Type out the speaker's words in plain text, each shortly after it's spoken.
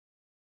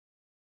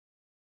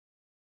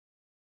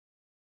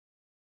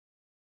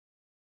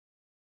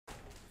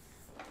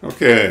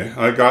Okay,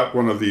 I got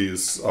one of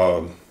these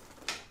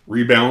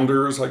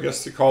rebounders, I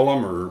guess you call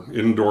them, or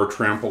indoor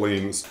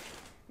trampolines,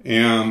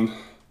 and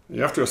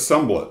you have to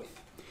assemble it.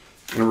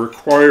 And it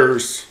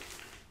requires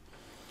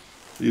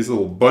these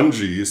little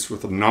bungees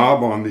with a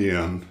knob on the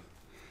end,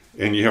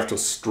 and you have to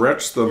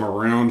stretch them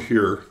around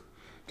here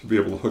to be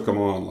able to hook them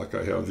on like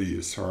I have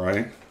these, all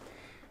right?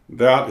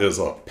 That is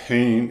a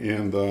pain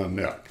in the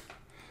neck.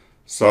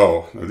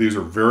 So these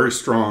are very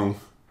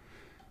strong,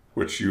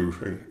 which this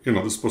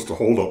is supposed to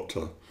hold up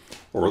to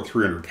over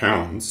 300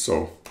 pounds,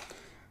 so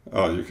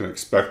you can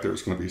expect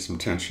there's going to be some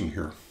tension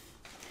here.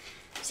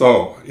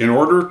 So in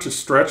order to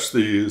stretch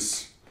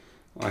these,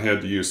 I had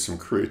to use some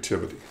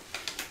creativity.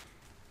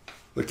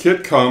 The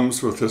kit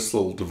comes with this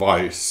little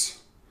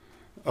device,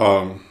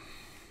 so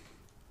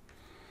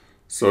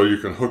you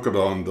can hook it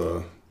on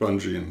the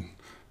bungee and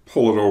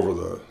pull it over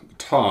the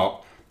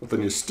top, but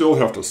then you still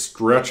have to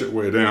stretch it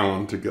way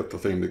down to get the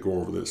thing to go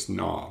over this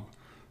knob.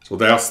 So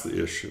that's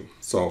the issue.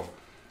 So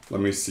let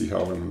me see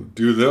how I'm going to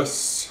do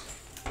this.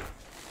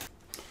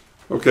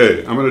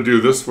 Okay, I'm going to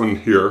do this one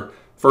here.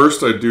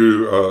 First I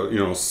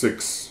do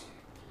 6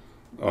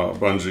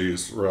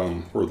 bungees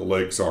around where the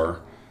legs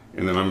are,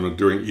 and then I'm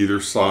doing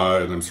either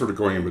side. I'm sort of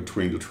going in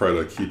between to try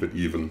to keep it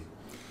even.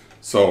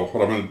 So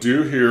what I'm going to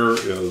do here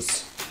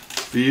is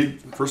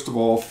first of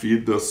all,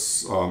 feed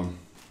this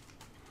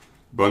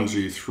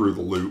bungee through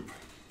the loop.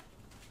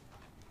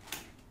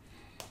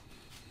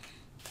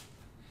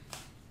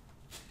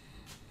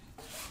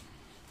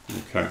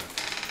 Okay.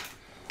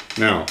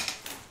 Now,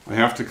 I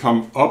have to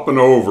come up and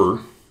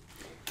over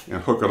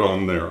and hook it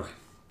on there.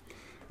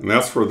 And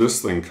that's where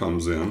this thing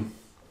comes in.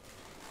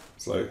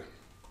 So I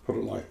put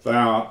it like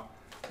that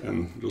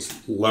and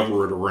just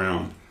lever it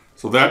around.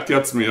 So that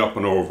gets me up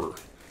and over.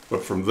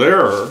 But from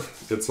there,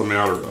 it's a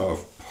matter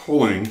of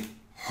pulling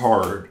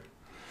hard.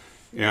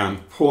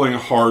 And pulling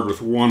hard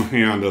with one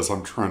hand as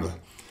I'm trying to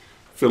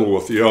fiddle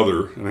with the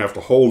other. And I have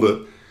to hold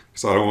it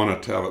because I don't want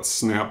it to have it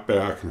snap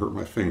back and hurt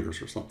my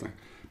fingers or something.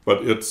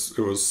 But it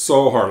was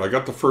so hard. I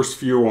got the first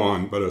few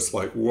on, but it's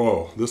like,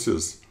 whoa, this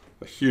is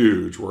a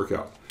huge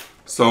workout.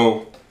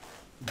 So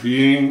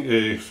being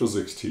a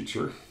physics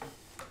teacher,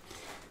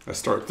 I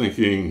start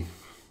thinking,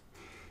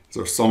 is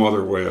there some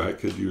other way I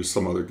could use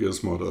some other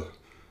gizmo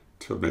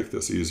to make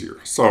this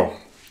easier? So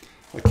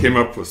I came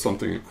up with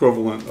something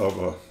equivalent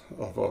of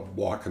a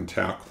block and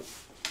tackle.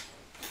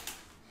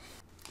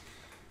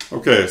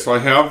 Okay, so I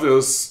have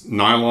this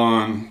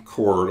nylon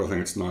cord. I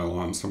think it's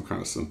nylon, some kind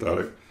of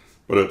synthetic,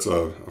 but it's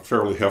a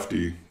fairly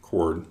hefty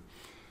cord.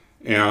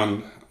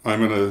 And I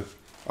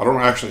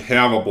don't actually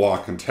have a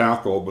block and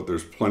tackle, but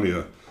there's plenty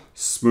of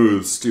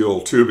smooth steel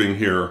tubing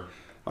here.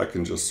 I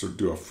can just sort of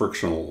do a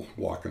frictional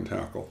block and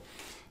tackle.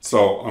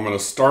 So I'm going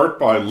to start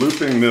by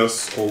looping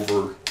this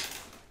over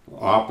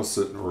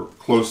opposite or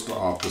close to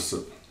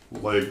opposite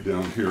leg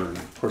down here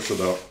and push it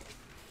up.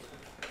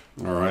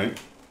 All right.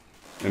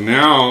 And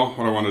now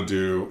what I want to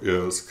do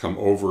is come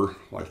over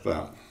like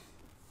that.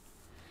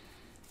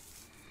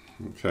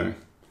 Okay.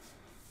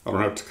 I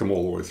don't have to come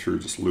all the way through,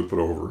 just loop it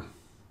over.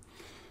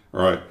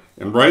 All right.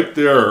 And right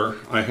there,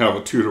 I have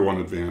a 2-to-1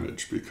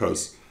 advantage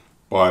because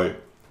by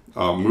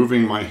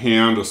moving my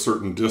hand a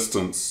certain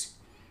distance,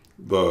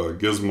 the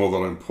gizmo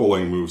that I'm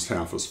pulling moves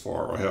half as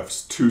far. I have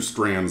 2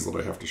 strands that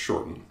I have to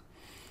shorten.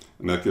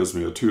 And that gives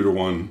me a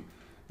 2-to-1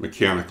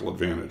 mechanical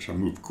advantage. I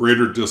move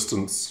greater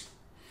distance,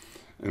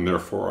 and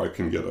therefore I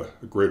can get a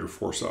greater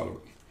force out of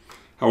it.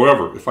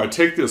 However, if I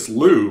take this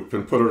loop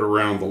and put it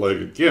around the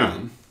leg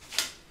again,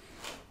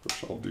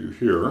 which I'll do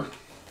here,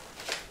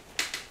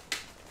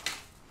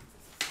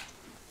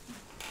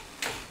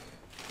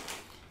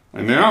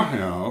 I now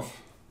have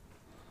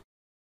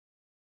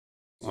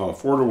a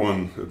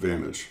 4-to-1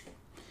 advantage.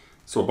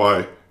 So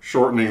by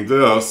shortening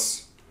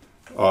this,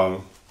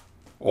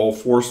 all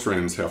 4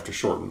 strands have to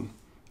shorten.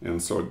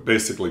 And so it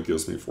basically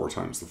gives me 4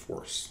 times the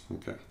force.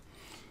 Okay.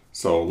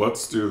 So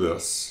let's do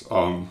this.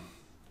 I'm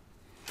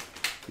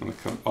going to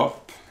come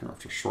up. I have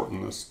to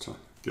shorten this to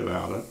get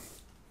at it.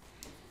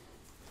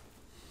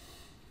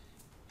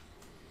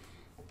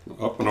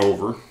 Up and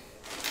over.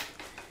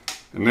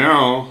 And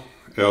now,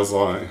 as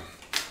I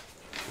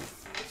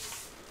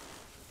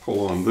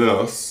pull on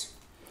this,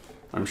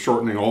 I'm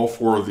shortening all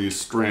 4 of these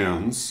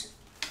strands.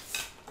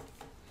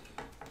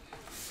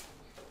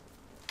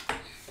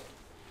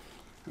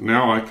 And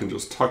now I can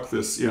just tuck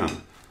this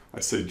in. I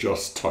say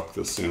just tuck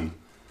this in.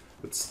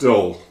 It's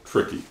still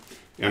tricky.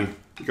 And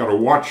you got to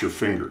watch your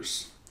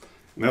fingers.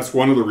 And that's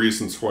one of the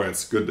reasons why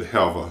it's good to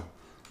have a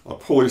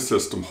pulley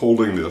system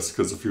holding this,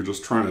 because if you're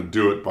just trying to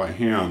do it by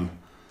hand,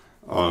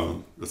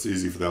 it's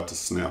easy for that to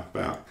snap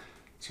back.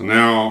 So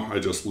now I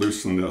just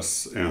loosen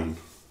this and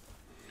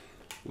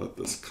let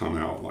this come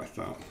out like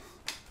that.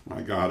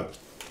 I got it.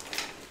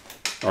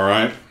 All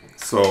right,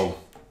 so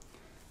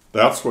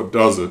that's what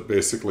does it,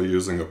 basically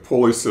using a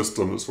pulley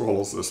system as well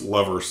as this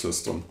lever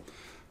system.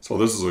 So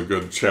this is a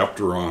good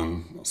chapter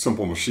on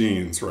simple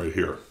machines right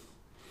here.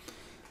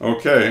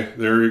 Okay,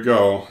 there you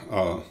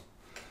go.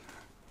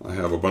 I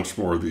have a bunch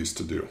more of these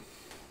to do.